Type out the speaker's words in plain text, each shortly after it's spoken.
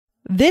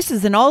This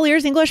is an All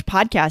Ears English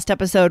podcast,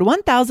 episode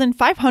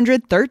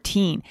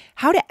 1513,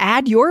 how to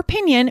add your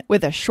opinion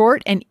with a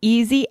short and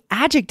easy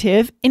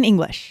adjective in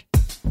English.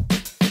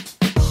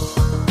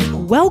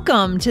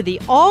 Welcome to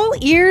the All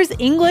Ears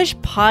English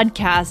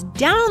podcast,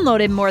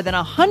 downloaded more than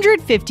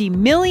 150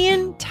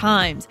 million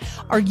times.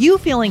 Are you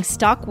feeling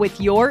stuck with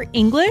your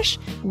English?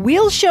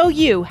 We'll show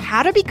you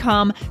how to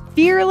become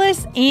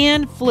fearless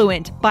and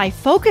fluent by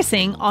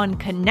focusing on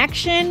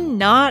connection,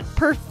 not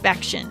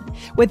perfection.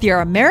 With your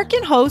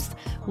American hosts,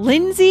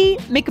 Lindsay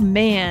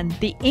McMahon,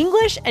 the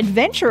English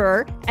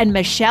adventurer, and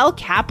Michelle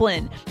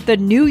Kaplan, the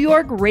New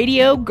York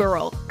radio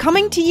girl,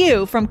 coming to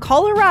you from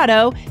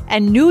Colorado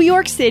and New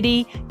York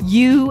City,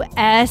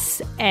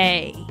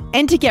 USA.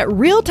 And to get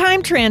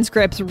real-time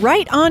transcripts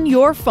right on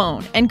your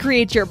phone and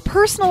create your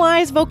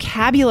personalized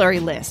vocabulary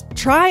list,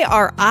 try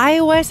our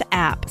iOS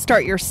app.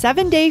 Start your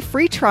 7-day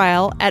free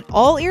trial at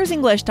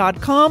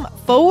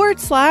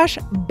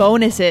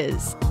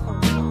allearsenglish.com/bonuses.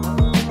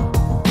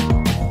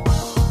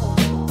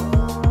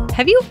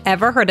 Have you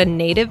ever heard a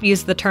native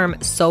use the term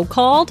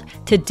so-called?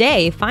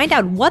 Today, find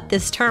out what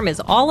this term is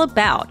all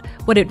about,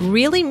 what it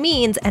really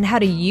means, and how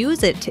to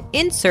use it to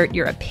insert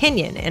your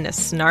opinion in a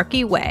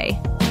snarky way.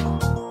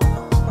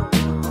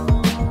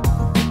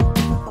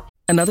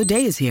 Another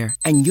day is here,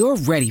 and you're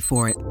ready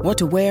for it. What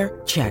to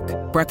wear? Check.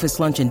 Breakfast,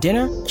 lunch, and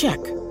dinner?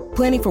 Check.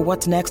 Planning for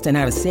what's next and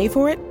how to save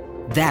for it?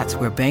 That's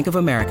where Bank of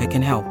America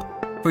can help.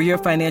 For your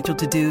financial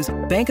to-dos,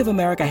 Bank of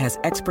America has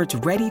experts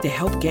ready to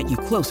help get you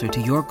closer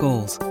to your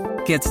goals.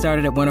 Get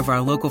started at one of our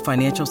local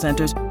financial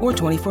centers or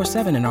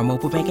 24/7 in our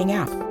mobile banking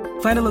app.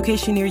 Find a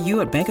location near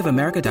you at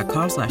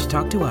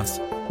bankofamerica.com/talktous.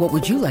 What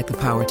would you like the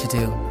power to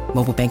do?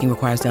 Mobile banking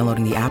requires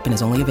downloading the app and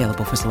is only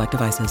available for select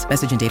devices.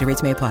 Message and data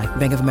rates may apply.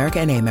 Bank of America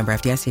N.A., member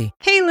FDIC.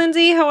 Hey,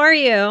 Lindsay, how are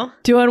you?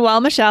 Doing well,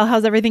 Michelle.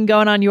 How's everything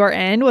going on your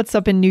end? What's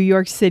up in New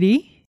York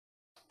City?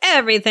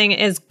 Everything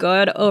is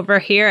good over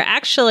here.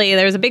 Actually,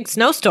 there's a big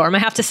snowstorm, I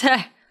have to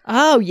say.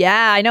 Oh,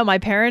 yeah. I know my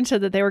parents said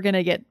that they were going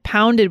to get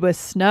pounded with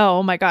snow.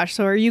 Oh, my gosh.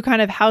 So are you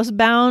kind of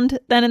housebound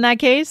then in that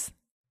case?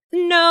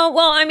 No,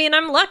 well, I mean,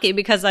 I'm lucky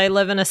because I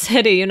live in a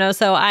city,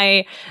 so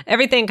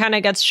everything kind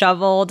of gets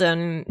shoveled.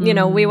 And,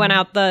 we went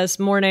out this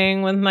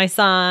morning with my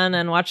son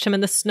and watched him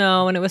in the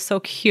snow, and it was so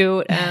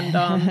cute.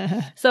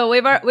 And so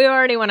we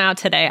already went out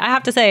today. I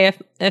have to say,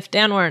 if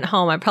Dan weren't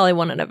home, I probably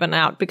wouldn't have been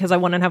out because I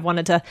wouldn't have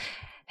wanted to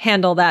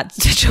handle that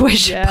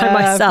situation by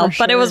myself.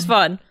 But it was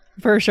fun.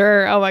 For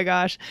sure. Oh my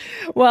gosh.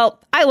 Well,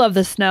 I love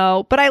the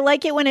snow, but I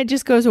like it when it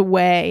just goes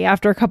away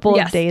after a couple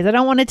of days. I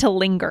don't want it to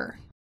linger.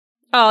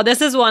 Oh,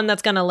 this is one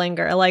that's going to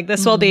linger. Like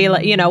this will be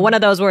like, one of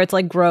those where it's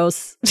like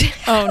gross.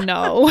 Oh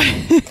no.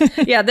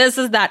 Yeah, this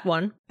is that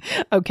one.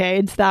 Okay,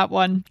 it's that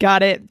one.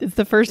 Got it. It's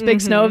the first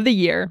big snow of the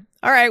year.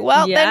 All right.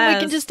 Well, then we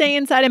can just stay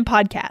inside and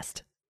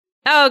podcast.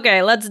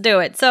 Okay, let's do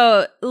it.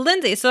 So,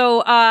 Lindsay,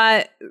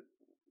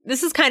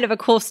 this is kind of a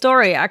cool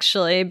story,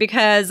 actually,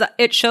 because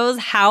it shows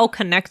how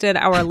connected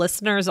our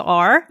listeners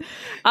are,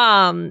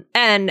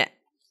 and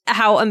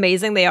how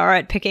amazing they are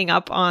at picking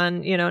up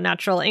on,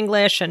 natural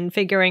English and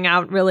figuring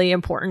out really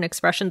important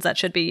expressions that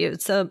should be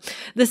used. So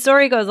the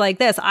story goes like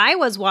this. I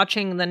was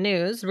watching the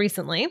news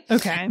recently.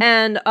 Okay.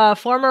 And a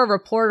former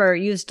reporter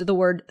used the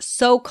word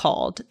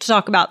so-called to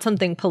talk about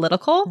something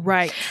political.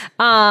 Right.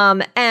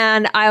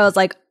 And I was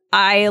like,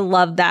 I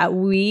love that.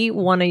 We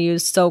want to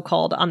use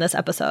so-called on this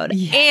episode.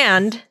 Yes.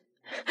 And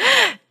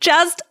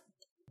just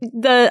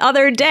the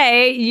other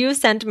day, you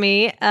sent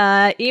me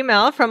an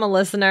email from a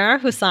listener,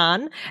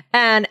 Husan,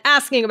 and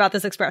asking about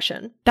this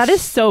expression. That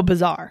is so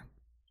bizarre.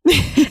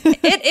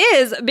 It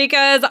is,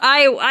 because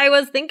I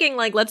was thinking,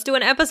 like, let's do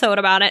an episode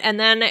about it. And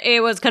then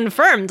it was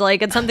confirmed,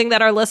 like, it's something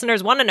that our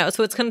listeners want to know.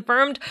 So it's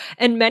confirmed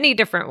in many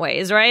different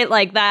ways, right?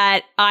 Like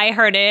that I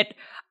heard it.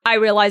 I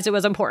realized it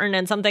was important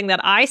and something that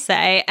I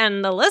say,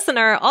 and the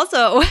listener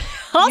also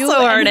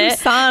heard it.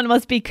 Husan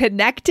must be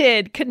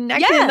connected in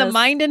the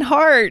mind and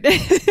heart.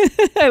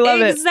 I love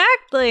it.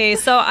 Exactly.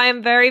 So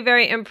I'm very,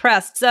 very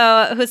impressed. So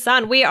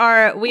Husan, we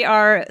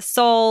are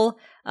soul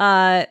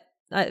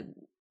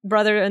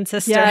brother and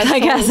sister. Yeah, I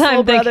guess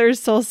soul brothers,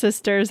 soul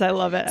sisters. I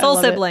love it. Soul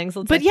siblings.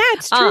 But yeah,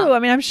 it's true. I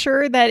mean, I'm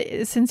sure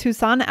that since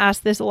Husan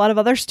asked this, a lot of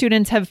other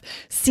students have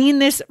seen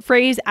this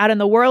phrase out in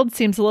the world.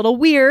 Seems a little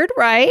weird,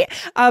 right?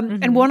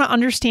 And want to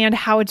understand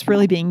how it's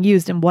really being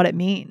used and what it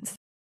means.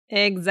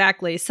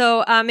 Exactly.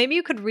 So maybe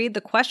you could read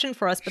the question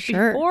for us. But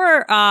Sure.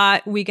 before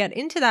we get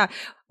into that,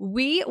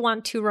 we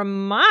want to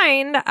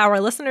remind our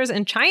listeners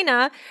in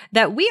China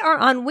that we are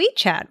on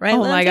WeChat, right,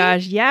 Oh Lindsay? my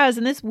gosh, yes.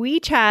 And this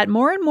WeChat,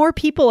 more and more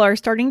people are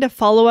starting to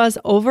follow us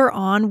over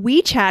on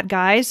WeChat,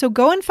 guys. So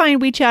go and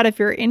find WeChat if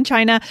you're in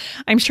China.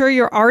 I'm sure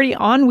you're already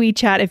on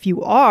WeChat if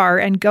you are.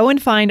 And go and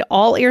find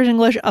All Ears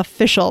English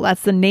Official.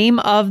 That's the name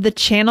of the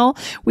channel.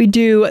 We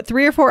do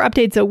 3 or 4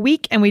 updates a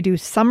week, and we do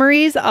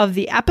summaries of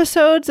the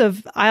episodes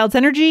of IELTS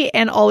Energy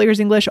and All Ears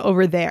English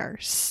over there.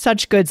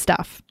 Such good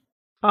stuff.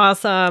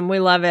 Awesome. We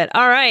love it.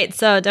 All right.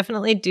 So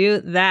definitely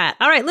do that.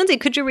 All right, Lindsay,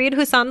 could you read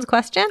Hussein's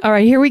question? All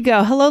right, here we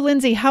go. Hello,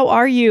 Lindsay. How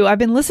are you? I've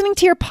been listening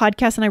to your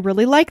podcast and I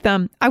really like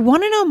them. I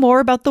want to know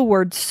more about the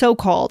word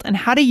so-called and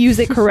how to use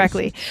it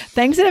correctly.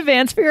 Thanks in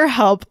advance for your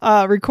help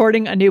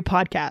recording a new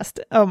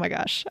podcast. Oh my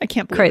gosh. I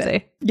can't believe Crazy.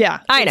 it.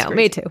 Yeah. I know.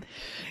 Me too.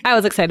 I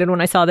was excited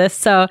when I saw this.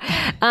 So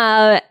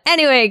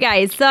anyway,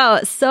 guys,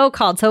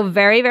 so-called. So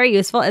very, very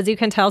useful, as you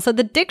can tell. So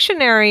the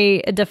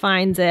dictionary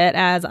defines it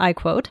as, I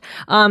quote,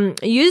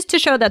 used to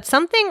show that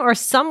something or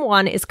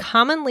someone is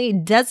commonly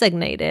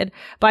designated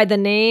by the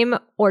name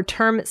or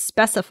term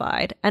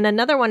specified. And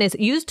another one is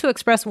used to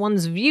express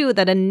one's view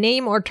that a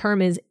name or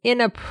term is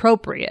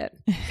inappropriate.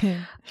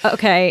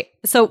 Okay.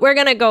 So we're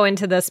going to go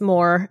into this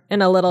more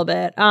in a little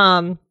bit.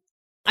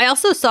 I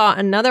also saw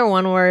another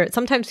one where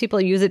sometimes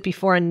people use it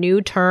before a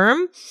new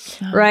term,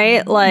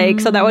 right? Like,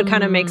 so that would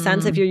kind of make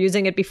sense if you're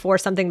using it before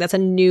something that's a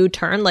new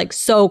term, like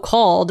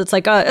so-called. It's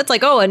like,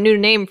 a new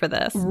name for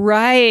this.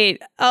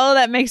 Right. Oh,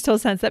 that makes total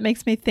sense. That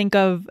makes me think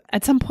of,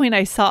 at some point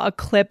I saw a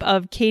clip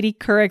of Katie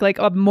Couric, like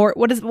what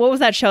was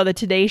that show? The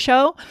Today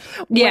Show?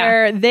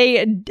 Where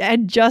they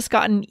had just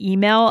gotten an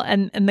email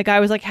and the guy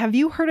was like, have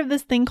you heard of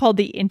this thing called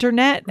the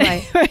internet?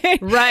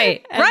 Right.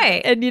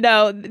 right. And, you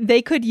know,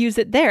 they could use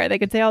it there. They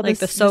could say, oh, like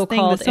the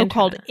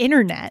so-called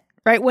internet,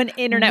 right? When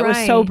internet was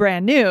so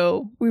brand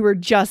new, we were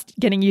just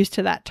getting used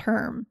to that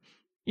term.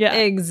 Yeah,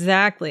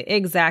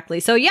 exactly.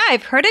 So yeah,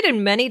 I've heard it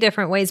in many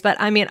different ways, but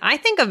I mean, I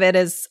think of it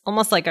as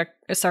almost like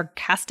a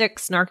sarcastic,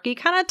 snarky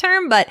kind of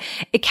term, but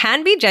it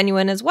can be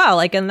genuine as well,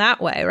 like in that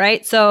way,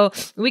 right? So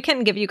we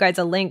can give you guys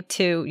a link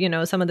to, you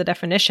know, some of the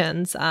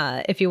definitions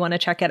if you want to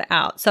check it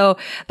out. So,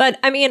 but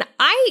I mean,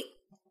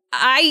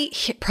 I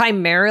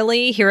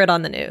primarily hear it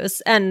on the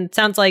news, and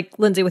sounds like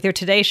Lindsay with your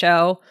Today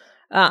Show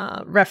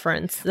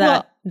reference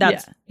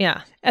that's.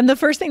 And the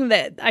first thing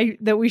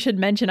that we should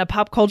mention, a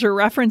pop culture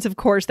reference, of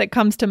course, that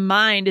comes to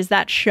mind is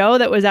that show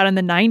that was out in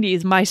the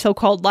 90s, My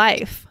So-Called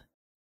Life.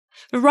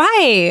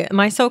 Right.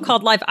 My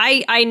So-Called Life.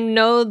 I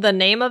know the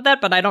name of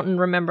that, but I don't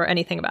remember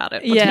anything about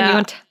it.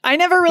 I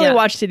never really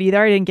watched it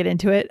either. I didn't get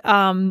into it.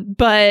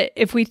 But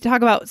if we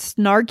talk about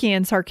snarky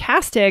and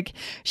sarcastic,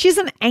 she's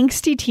an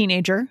angsty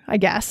teenager, I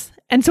guess.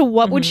 And so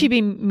what would she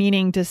be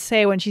meaning to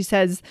say when she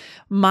says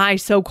my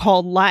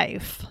so-called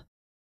life?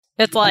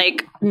 It's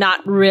like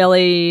not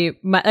really,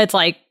 it's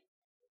like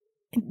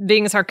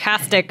being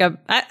sarcastic. I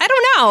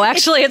don't know,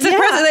 actually.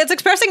 It's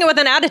expressing it with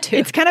an attitude.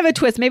 It's kind of a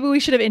twist. Maybe we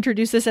should have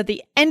introduced this at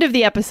the end of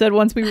the episode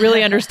once we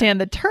really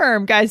understand the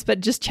term, guys, but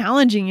just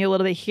challenging you a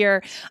little bit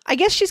here. I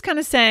guess she's kind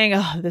of saying,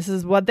 oh, this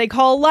is what they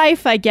call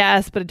life, I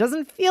guess, but it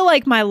doesn't feel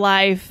like my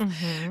life,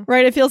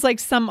 right? It feels like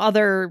some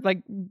other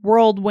like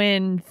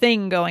whirlwind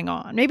thing going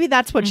on. Maybe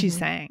that's what she's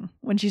saying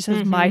when she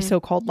says my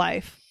so-called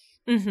life.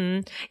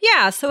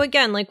 Yeah. So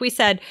again, like we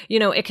said, you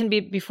know, it can be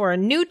before a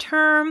new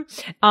term.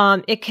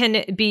 It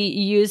can be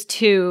used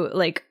to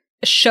like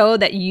show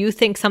that you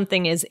think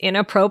something is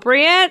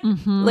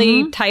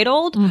inappropriately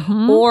titled,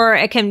 or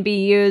it can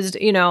be used,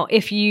 you know,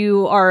 if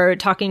you are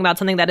talking about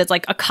something that is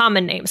like a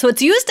common name. So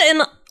it's used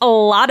in a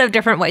lot of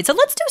different ways. So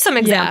let's do some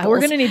examples. Yeah, we're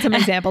going to need some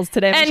examples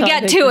today. And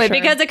get to it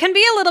because it can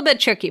be a little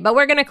bit tricky, but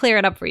we're going to clear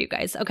it up for you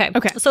guys. Okay.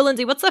 So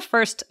Lindsay, what's the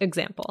first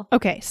example?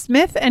 Okay.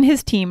 Smith and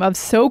his team of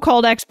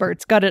so-called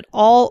experts got it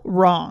all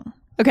wrong.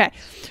 Okay.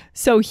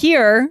 So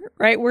here,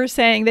 right, we're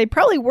saying they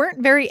probably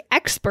weren't very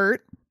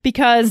expert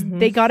because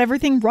they got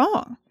everything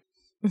wrong.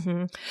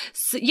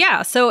 So,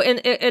 yeah. So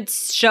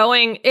it's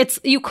showing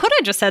you could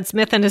have just said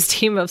Smith and his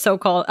team of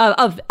so-called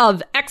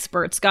of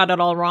experts got it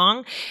all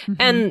wrong.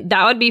 And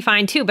that would be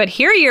fine too. But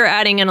here you're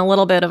adding in a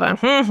little bit of a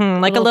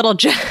little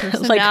jab,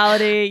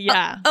 personality.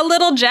 A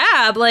little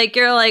jab. Like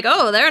you're like,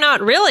 oh, they're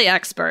not really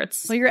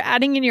experts. Well, you're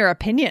adding in your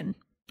opinion.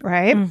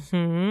 Right?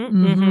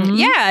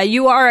 Yeah,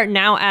 you are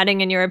now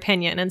adding in your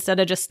opinion instead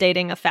of just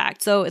stating a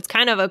fact. So it's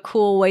kind of a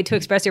cool way to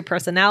express your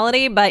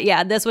personality. But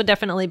yeah, this would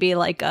definitely be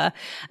like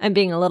I'm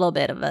being a little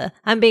bit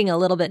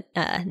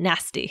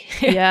nasty.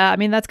 Yeah, I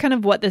mean, that's kind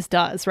of what this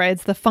does, right?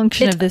 It's the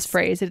function of this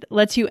phrase. It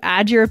lets you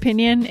add your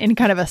opinion in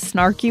kind of a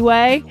snarky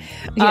way.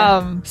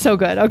 Yeah. So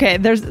good. Okay,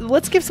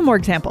 let's give some more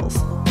examples.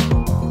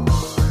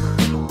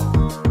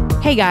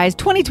 Hey guys,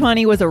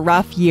 2020 was a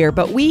rough year,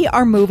 but we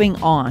are moving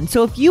on.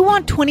 So if you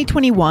want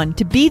 2021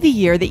 to be the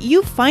year that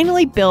you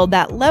finally build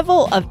that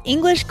level of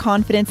English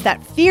confidence,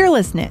 that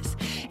fearlessness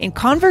in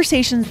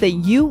conversations that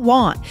you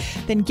want,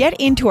 then get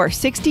into our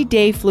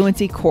 60-day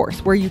fluency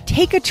course where you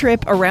take a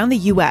trip around the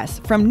U.S.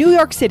 from New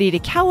York City to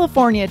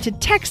California to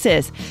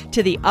Texas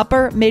to the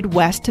upper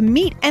Midwest to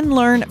meet and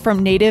learn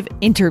from native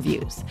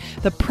interviews.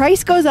 The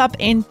price goes up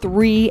in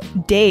 3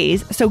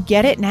 days, so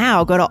get it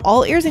now. Go to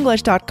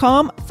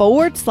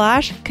allearsenglish.com/connection.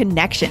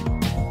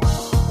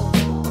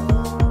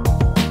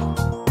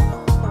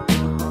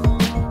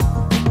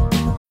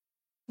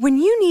 When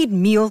you need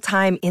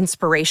mealtime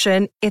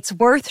inspiration, it's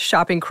worth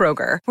shopping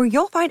Kroger, where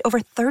you'll find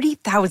over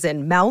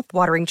 30,000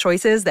 mouth-watering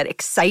choices that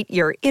excite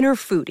your inner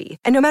foodie.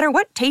 And no matter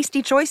what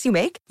tasty choice you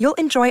make, you'll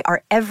enjoy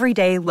our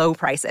everyday low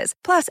prices,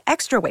 plus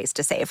extra ways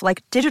to save,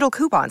 like digital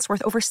coupons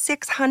worth over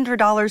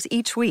 $600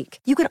 each week.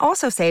 You can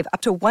also save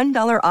up to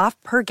 $1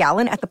 off per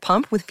gallon at the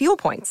pump with fuel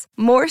points.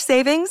 More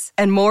savings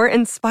and more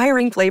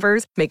inspiring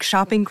flavors make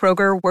shopping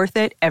Kroger worth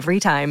it every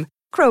time.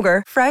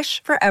 Kroger,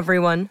 fresh for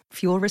everyone.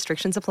 Fuel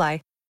restrictions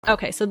apply.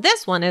 Okay, so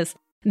this one is,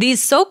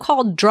 these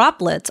so-called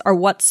droplets are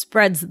what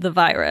spreads the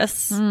virus.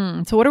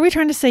 So what are we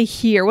trying to say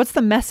here? What's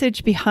the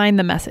message behind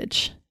the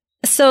message?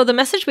 So the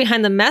message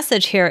behind the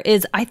message here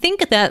is, I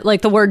think that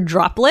like the word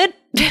droplet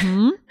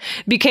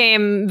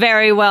became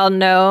very well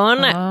known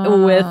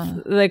with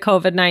the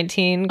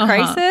COVID-19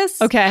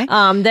 crisis. Okay.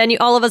 Then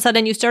all of a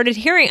sudden you started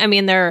hearing, I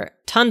mean, there are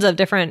tons of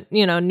different,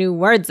 new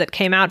words that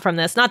came out from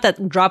this. Not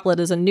that droplet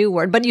is a new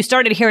word, but you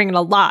started hearing it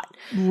a lot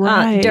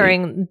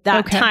during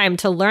that time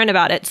to learn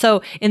about it.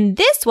 So in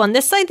this one,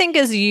 this I think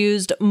is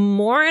used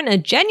more in a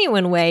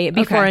genuine way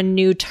before a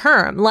new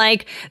term.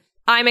 Like,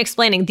 I'm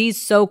explaining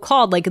these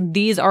so-called, like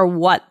these are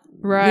what,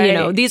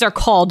 these are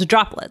called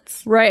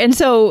droplets. Right. And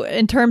so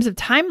in terms of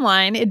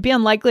timeline, it'd be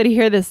unlikely to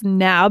hear this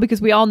now because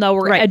we all know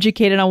we're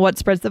educated on what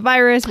spreads the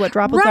virus, what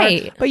droplets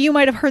are. But you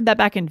might have heard that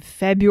back in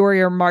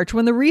February or March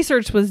when the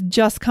research was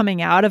just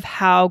coming out of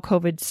how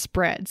COVID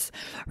spreads,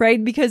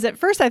 right? Because at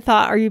first I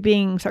thought, are you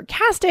being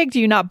sarcastic? Do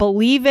you not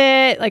believe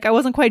it? Like, I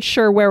wasn't quite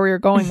sure where we were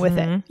going with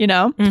it,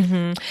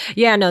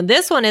 Yeah, no,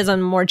 this one is a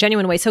more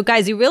genuine way. So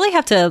guys, you really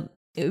have to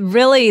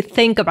really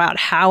think about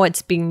how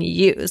it's being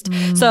used.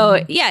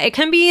 So yeah, it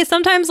can be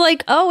sometimes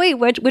like, oh wait,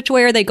 which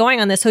way are they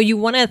going on this? So you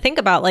want to think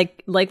about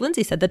like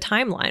Lindsay said, the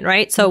timeline,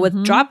 right? So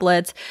with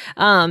droplets,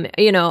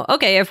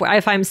 okay,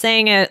 if I'm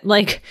saying it,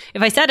 like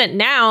if I said it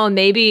now,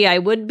 maybe I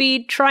would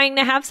be trying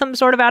to have some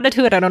sort of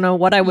attitude. I don't know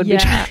what I would be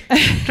trying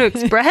to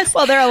express.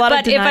 Well, there are a lot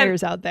of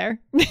deniers out there.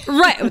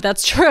 Right,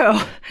 that's true.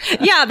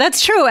 Yeah,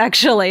 that's true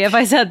actually, if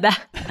I said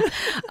that.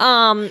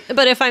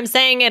 But if I'm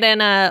saying it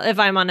if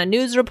I'm on a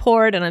news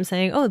report and I'm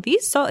saying, oh,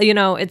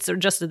 it's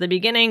just at the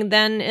beginning,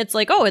 then it's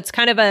like, oh, it's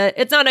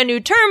it's not a new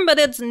term, but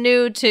it's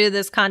new to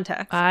this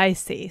context. I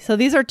see. So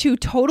these are two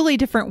totally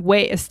different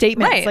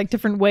statements, like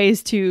different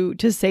ways to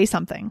say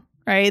something,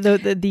 right? The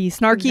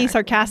snarky,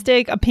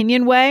 sarcastic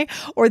opinion way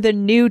or the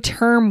new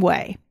term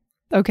way.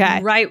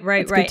 Okay. Right.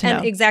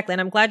 And exactly.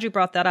 And I'm glad you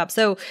brought that up.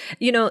 So,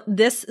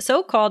 this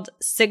so-called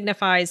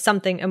signifies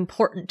something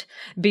important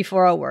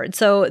before a word.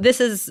 So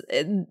this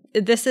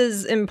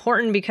is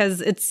important because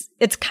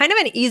it's kind of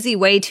an easy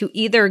way to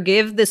either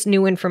give this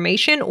new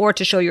information or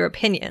to show your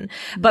opinion.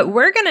 But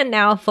we're going to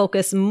now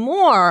focus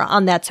more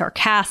on that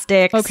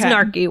sarcastic,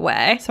 snarky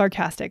way.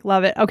 Sarcastic.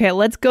 Love it. Okay.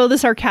 Let's go the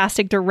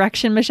sarcastic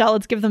direction, Michelle.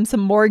 Let's give them some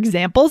more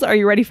examples. Are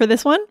you ready for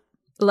this one?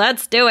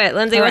 Let's do it.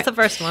 Lindsay, what's the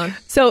first one?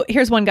 So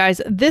here's one,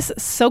 guys. This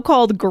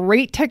so-called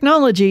great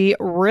technology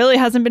really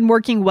hasn't been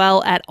working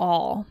well at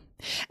all.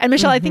 And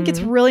Michelle, I think it's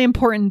really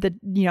important that,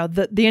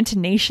 the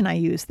intonation I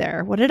use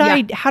there.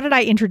 How did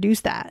I introduce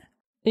that?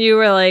 You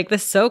were like, the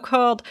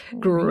so-called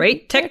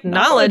great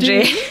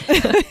technology.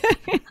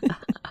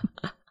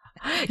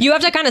 You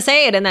have to kind of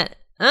say it in that.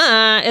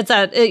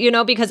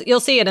 It's because you'll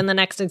see it in the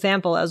next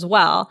example as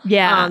well.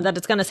 Yeah. That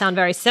it's going to sound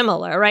very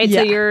similar, right?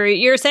 Yeah. So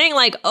you're saying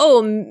like,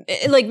 oh,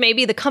 like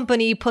maybe the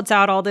company puts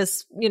out all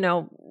this,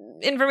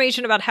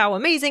 information about how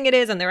amazing it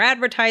is and their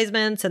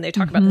advertisements and they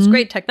talk about this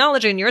great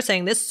technology and you're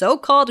saying this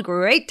so-called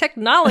great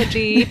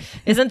technology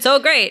isn't so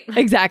great.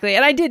 Exactly.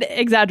 And I did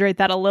exaggerate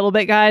that a little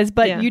bit, guys,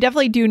 but you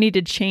definitely do need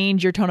to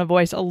change your tone of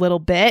voice a little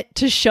bit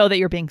to show that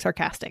you're being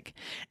sarcastic.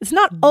 It's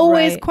not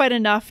always quite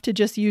enough to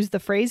just use the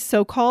phrase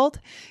so-called.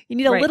 You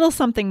need a little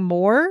something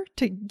more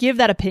to give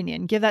that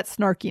opinion, give that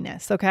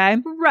snarkiness, okay?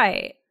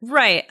 Right.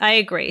 I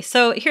agree.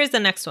 So here's the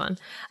next one.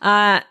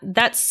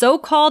 That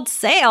so-called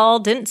sale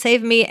didn't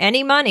save me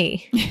any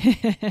money.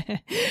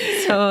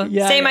 So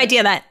same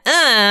idea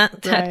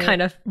that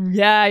kind of.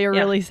 Yeah, you're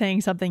really saying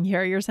something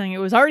here. You're saying it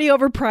was already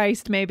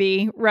overpriced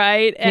maybe,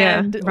 right?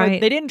 And they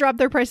didn't drop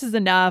their prices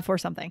enough or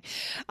something.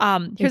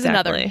 Here's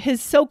another.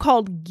 His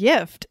so-called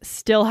gift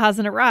still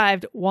hasn't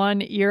arrived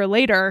 1 year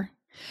later.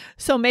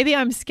 So maybe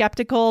I'm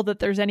skeptical that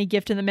there's any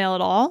gift in the mail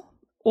at all.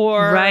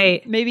 Or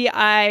maybe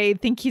I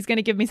think he's going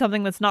to give me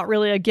something that's not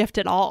really a gift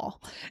at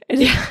all.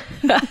 Probably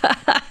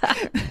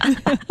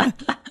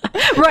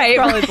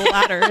the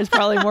latter is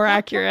probably more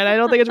accurate. I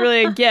don't think it's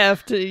really a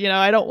gift.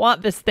 I don't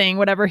want this thing,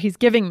 whatever he's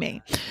giving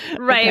me.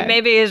 Right. Okay.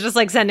 Maybe he's just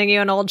like sending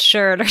you an old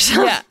shirt or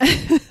something.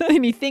 Yeah.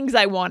 And he thinks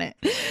I want it.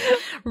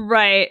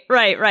 Right.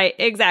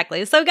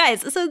 Exactly. So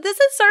guys, this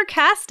is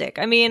sarcastic.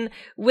 I mean,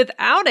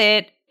 without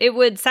it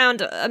would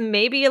sound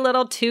maybe a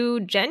little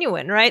too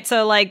genuine, right?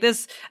 So like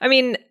this, I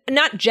mean,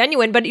 not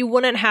genuine, but you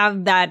wouldn't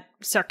have that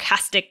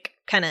sarcastic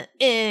kind of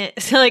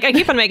so like I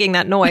keep on making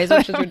that noise,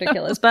 which is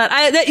ridiculous. But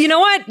you know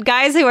what,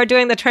 guys who are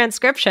doing the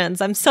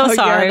transcriptions, I'm so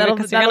sorry,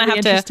 because you're gonna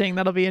have to.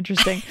 That'll be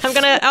interesting.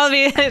 I'll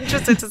be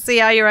interested to see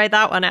how you write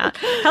that one out.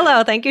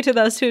 Hello, thank you to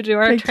those who do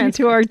our Thank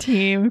you to our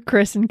team,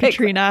 Chris and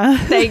Katrina.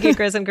 Thank you,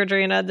 Chris and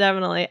Katrina,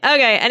 definitely.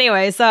 Okay,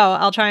 anyway, so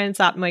I'll try and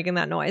stop making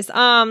that noise.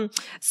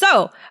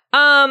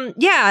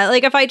 Yeah,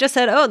 like if I just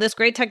said, "Oh, this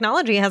great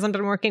technology hasn't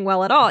been working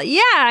well at all,"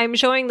 yeah, I'm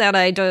showing that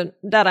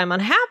I'm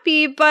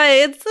unhappy, but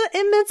it's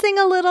missing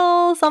a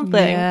little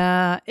something.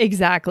 Yeah,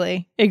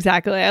 exactly.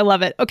 I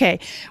love it. Okay,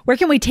 where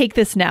can we take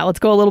this now? Let's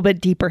go a little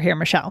bit deeper here,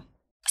 Michelle.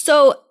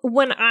 So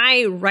when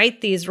I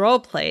write these role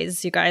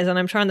plays, you guys, and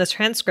I'm sure on the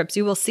transcripts,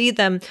 you will see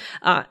them,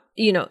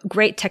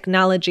 great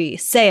technology,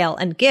 sale,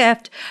 and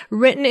gift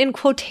written in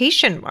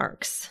quotation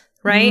marks.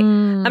 Right?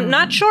 I'm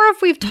not sure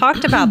if we've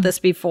talked about this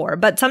before,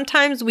 but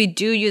sometimes we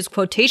do use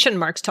quotation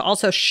marks to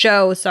also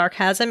show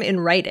sarcasm in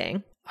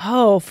writing.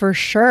 Oh, for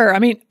sure. I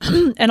mean,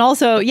 and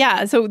also,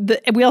 yeah, so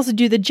we also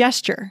do the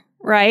gesture,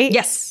 right?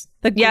 Yes.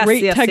 The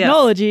great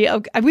technology.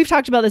 Yes. We've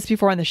talked about this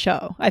before on the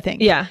show, I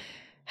think. Yeah.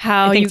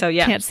 How you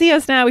can't see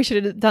us now. We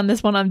should have done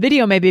this one on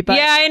video maybe, but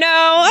yeah, I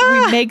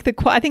know. We make the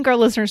quote. I think our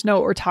listeners know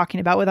what we're talking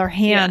about with our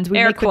hands. Yeah,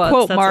 we make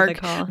quotes, the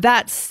quote mark.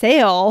 That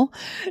sale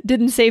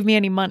didn't save me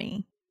any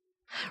money.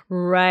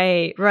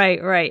 Right.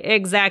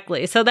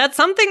 Exactly. So that's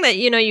something that,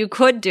 you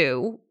could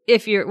do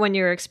when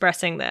you're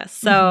expressing this.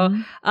 So,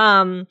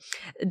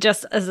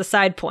 just as a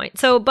side point.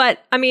 So,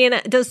 but I mean,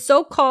 does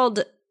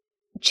so-called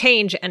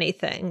change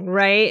anything,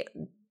 right?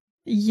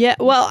 Yeah.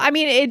 Well, I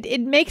mean,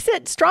 it makes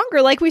it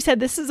stronger. Like we said,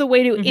 this is a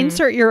way to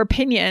insert your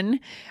opinion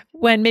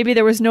when maybe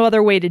there was no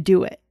other way to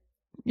do it.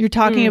 You're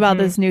talking about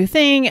this new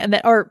thing and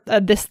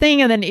this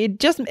thing, and then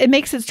it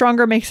makes it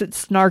stronger, makes it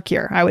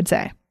snarkier, I would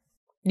say.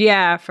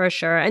 Yeah, for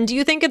sure. And do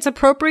you think it's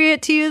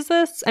appropriate to use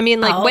this? I mean,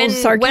 like when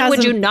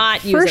would you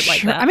not use it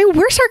like that? I mean,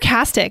 we're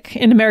sarcastic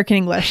in American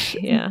English.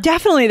 Yeah.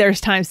 Definitely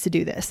there's times to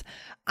do this.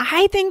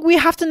 I think we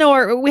have to know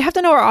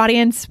our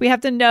audience. We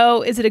have to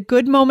know, is it a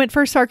good moment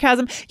for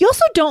sarcasm? You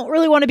also don't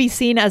really want to be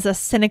seen as a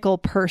cynical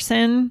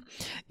person.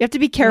 You have to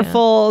be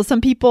careful. Yeah.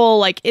 Some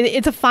people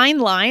it's a fine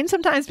line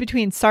sometimes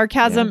between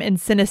sarcasm and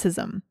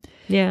cynicism.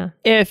 Yeah.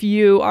 If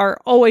you are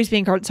always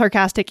being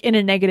sarcastic in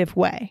a negative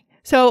way.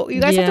 So you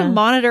guys have to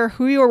monitor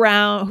who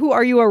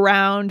are you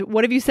around?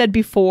 What have you said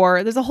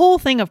before? There's a whole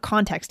thing of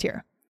context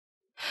here.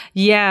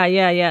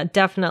 Yeah,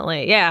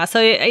 definitely. Yeah. So,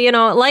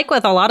 like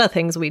with a lot of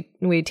things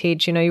we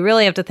teach, you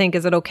really have to think,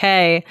 is it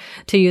okay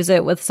to use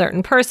it with a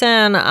certain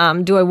person?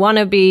 Do I want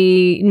to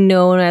be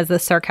known as a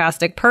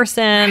sarcastic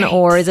person,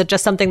 or is it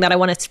just something that I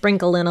want to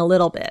sprinkle in a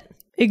little bit?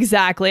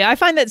 Exactly. I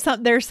find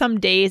that there's some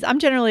days, I'm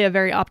generally a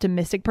very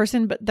optimistic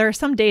person, but there are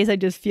some days I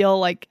just feel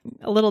like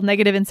a little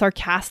negative and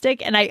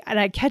sarcastic, and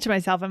I catch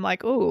myself. I'm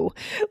like, ooh,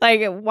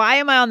 like, why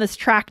am I on this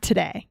track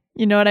today?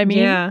 You know what I mean?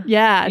 Yeah.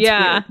 Yeah.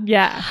 Weird.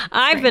 Yeah.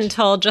 I've been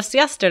told just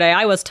yesterday,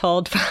 I was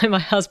told by my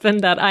husband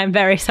that I'm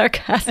very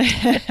sarcastic.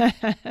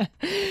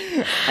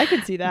 I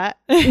could see that.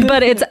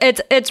 But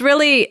it's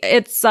really,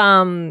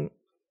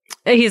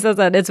 he says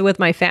that it's with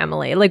my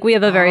family. Like, we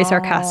have a very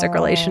sarcastic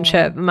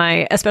relationship.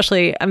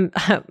 Especially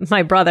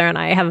my brother and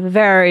I have a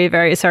very,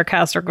 very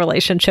sarcastic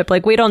relationship.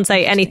 Like, we don't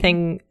say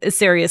anything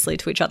seriously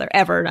to each other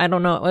ever. I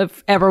don't know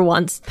if ever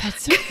once.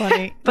 That's so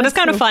funny. But it's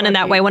kind of fun in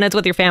that way when it's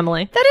with your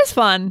family. That is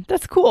fun.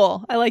 That's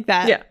cool. I like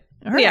that. Yeah.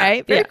 All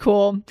right. Very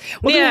cool.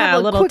 Well, yeah.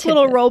 A quick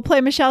little role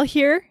play, Michelle,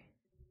 here.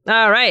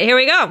 All right. Here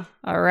we go.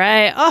 All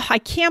right. Oh, I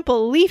can't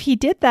believe he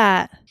did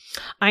that.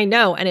 I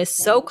know, and his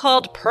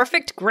so-called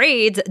perfect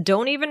grades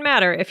don't even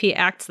matter if he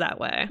acts that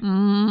way.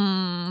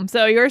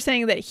 So you're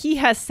saying that he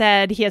has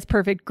said he has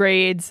perfect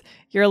grades.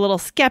 You're a little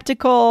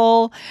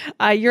skeptical.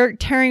 You're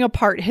tearing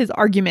apart his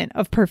argument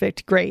of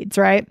perfect grades,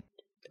 right?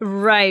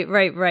 Right.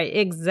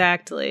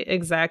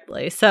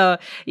 Exactly. So,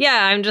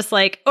 yeah, I'm just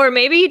like, or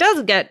maybe he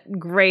does get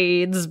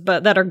grades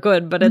that are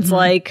good, but it's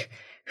like,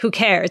 who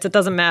cares? It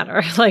doesn't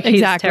matter. Like,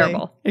 he's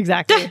terrible.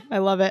 Exactly. I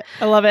love it.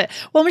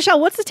 Well,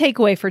 Michelle, what's the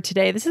takeaway for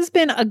today? This has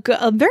been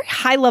a very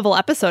high level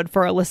episode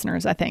for our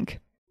listeners, I think.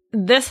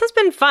 This has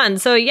been fun.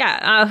 So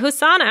yeah,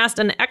 Husan asked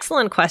an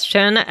excellent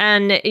question,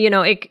 and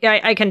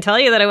I can tell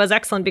you that it was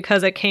excellent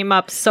because it came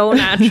up so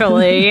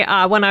naturally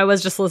when I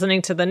was just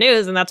listening to the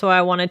news, and that's why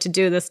I wanted to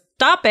do this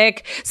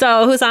topic. So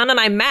Husan and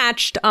I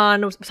matched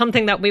on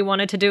something that we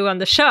wanted to do on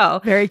the show.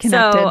 Very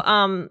connected.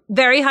 So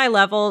very high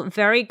level,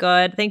 very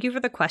good. Thank you for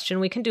the question.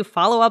 We can do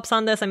follow-ups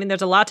on this. I mean,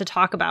 there's a lot to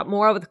talk about,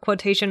 more with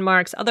quotation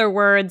marks, other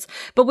words,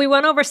 but we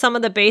went over some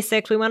of the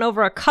basics. We went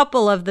over a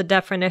couple of the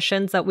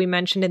definitions that we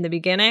mentioned in the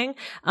beginning.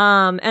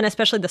 And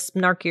especially the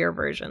snarkier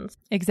versions.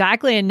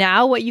 Exactly. And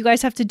now what you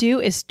guys have to do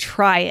is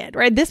try it,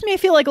 right? This may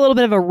feel like a little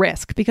bit of a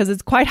risk because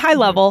it's quite high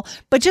level,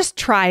 but just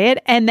try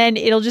it. And then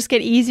it'll just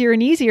get easier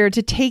and easier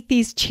to take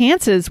these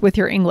chances with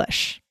your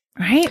English.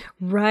 Right?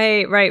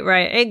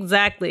 Right.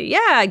 Exactly.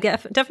 Yeah,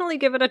 definitely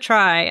give it a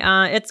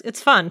try.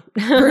 It's fun.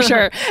 For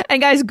sure. And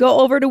guys,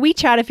 go over to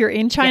WeChat if you're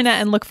in China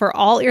and look for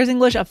All Ears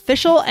English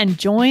Official and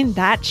join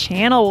that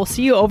channel. We'll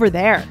see you over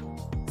there.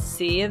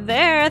 See you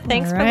there.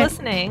 Thanks for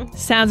listening.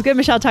 Sounds good,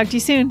 Michelle. Talk to you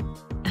soon.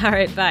 All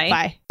right. Bye.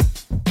 Bye.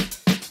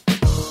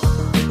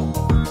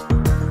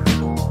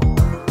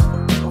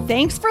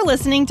 Thanks for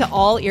listening to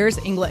All Ears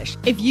English.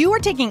 If you are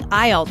taking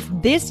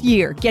IELTS this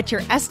year, get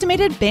your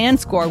estimated band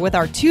score with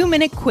our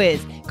 2-minute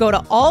quiz. Go to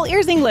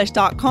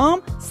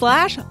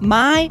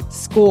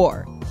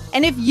allearsenglish.com/myscore.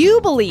 And if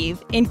you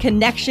believe in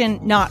connection,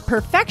 not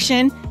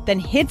perfection, then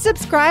hit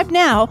subscribe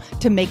now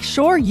to make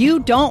sure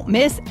you don't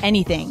miss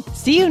anything.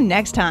 See you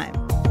next time.